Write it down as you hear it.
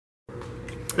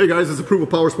Hey guys, it's Approval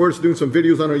Power Sports doing some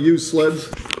videos on our used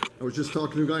sleds. I was just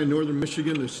talking to a guy in northern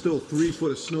Michigan. There's still 3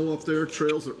 foot of snow up there.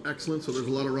 Trails are excellent, so there's a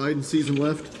lot of riding season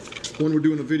left. One we're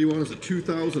doing a video on is a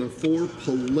 2004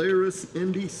 Polaris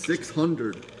Indy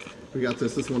 600. We got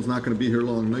this. This one's not going to be here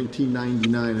long.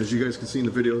 1999. As you guys can see in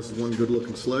the video, this is one good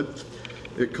looking sled.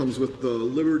 It comes with the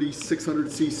Liberty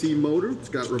 600cc motor. It's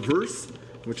got reverse,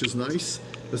 which is nice.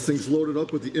 This thing's loaded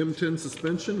up with the M10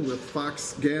 suspension with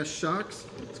Fox gas shocks.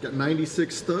 It's got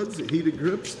 96 studs, heated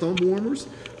grips, thumb warmers,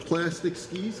 plastic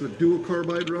skis with dual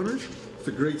carbide runners. It's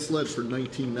a great sled for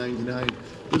 $19.99.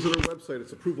 Visit our website.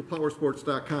 It's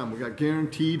approvalpowersports.com. We got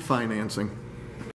guaranteed financing.